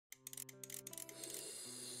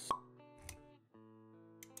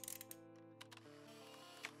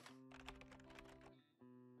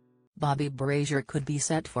Bobby Brazier could be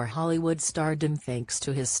set for Hollywood stardom thanks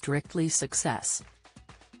to his Strictly success.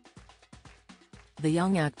 The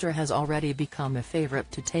young actor has already become a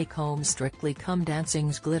favorite to take home Strictly Come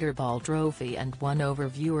Dancing's Glitterball trophy and won over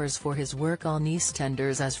viewers for his work on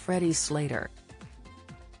EastEnders as Freddie Slater.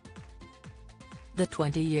 The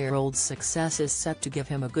 20-year-old's success is set to give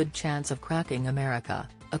him a good chance of cracking America,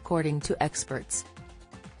 according to experts.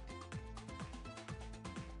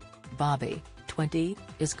 Bobby, 20,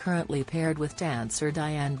 is currently paired with dancer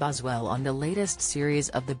Diane Boswell on the latest series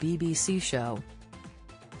of the BBC show.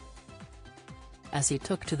 As he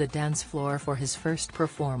took to the dance floor for his first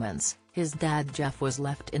performance, his dad Jeff was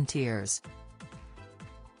left in tears.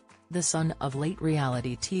 The son of late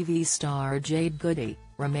reality TV star Jade Goody,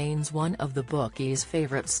 remains one of the bookies'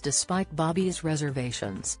 favorites despite Bobby's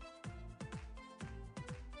reservations.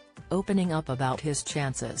 Opening up about his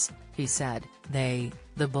chances, he said,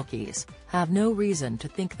 the bookies, have no reason to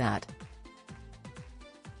think that.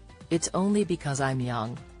 It's only because I'm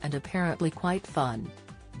young, and apparently quite fun.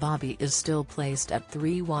 Bobby is still placed at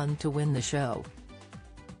 3-1 to win the show.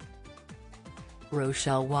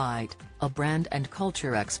 Rochelle White, a brand and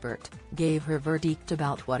culture expert, gave her verdict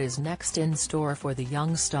about what is next in store for the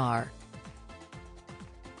young star.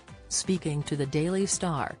 Speaking to the Daily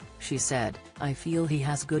Star, she said, "I feel he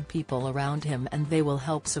has good people around him and they will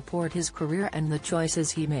help support his career and the choices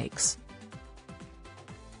he makes.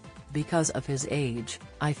 Because of his age,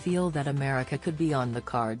 I feel that America could be on the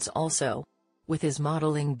cards also. With his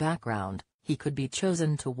modeling background, he could be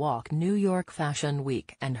chosen to walk New York Fashion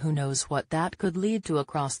Week and who knows what that could lead to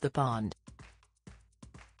across the pond."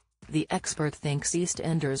 The expert thinks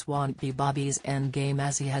EastEnders won't be Bobby's endgame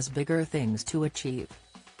as he has bigger things to achieve.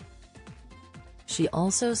 She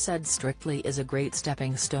also said Strictly is a great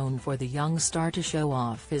stepping stone for the young star to show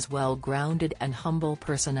off his well-grounded and humble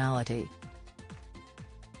personality.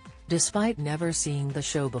 Despite never seeing the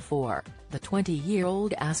show before, the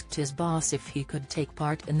 20-year-old asked his boss if he could take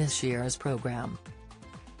part in this year's program.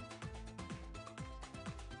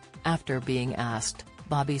 After being asked,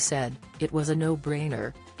 Bobby said, "It was a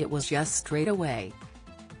no-brainer, it was just straight away.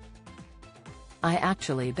 I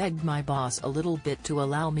actually begged my boss a little bit to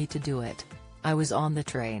allow me to do it. I was on the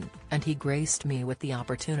train, and he graced me with the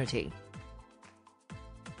opportunity."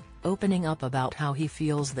 Opening up about how he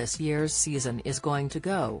feels this year's season is going to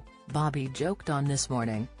go, Bobby joked on This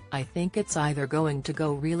Morning, "I think it's either going to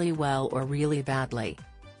go really well or really badly."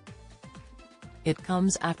 It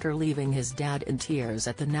comes after leaving his dad in tears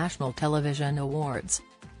at the National Television Awards.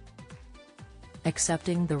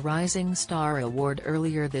 Accepting the Rising Star Award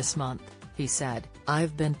earlier this month, he said,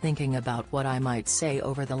 "I've been thinking about what I might say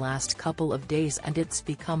over the last couple of days and it's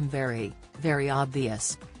become very, very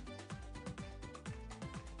obvious.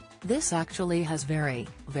 This actually has very,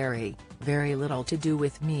 very, very little to do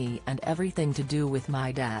with me and everything to do with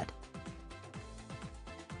my dad.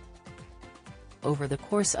 Over the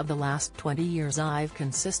course of the last 20 years I've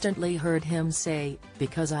consistently heard him say,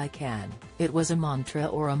 'Because I can.' It was a mantra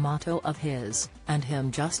or a motto of his, and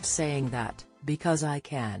him just saying that, 'Because I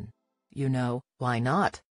can.' You know, why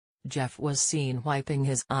not?" Jeff was seen wiping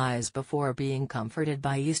his eyes before being comforted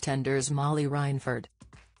by EastEnders' Molly Reinford.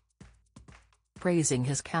 Praising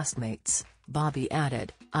his castmates, Bobby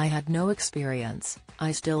added, "I had no experience,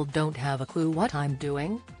 I still don't have a clue what I'm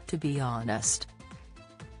doing, to be honest.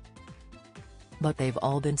 But they've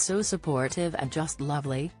all been so supportive and just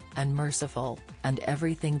lovely, and merciful, and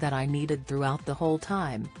everything that I needed throughout the whole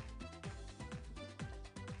time.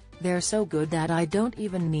 They're so good that I don't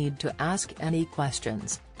even need to ask any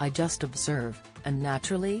questions, I just observe, and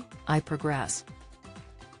naturally, I progress.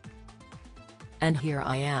 And here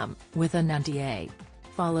I am, with an NDA.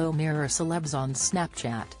 Follow Mirror Celebs on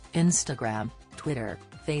Snapchat, Instagram, Twitter,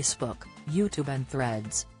 Facebook, YouTube and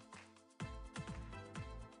Threads."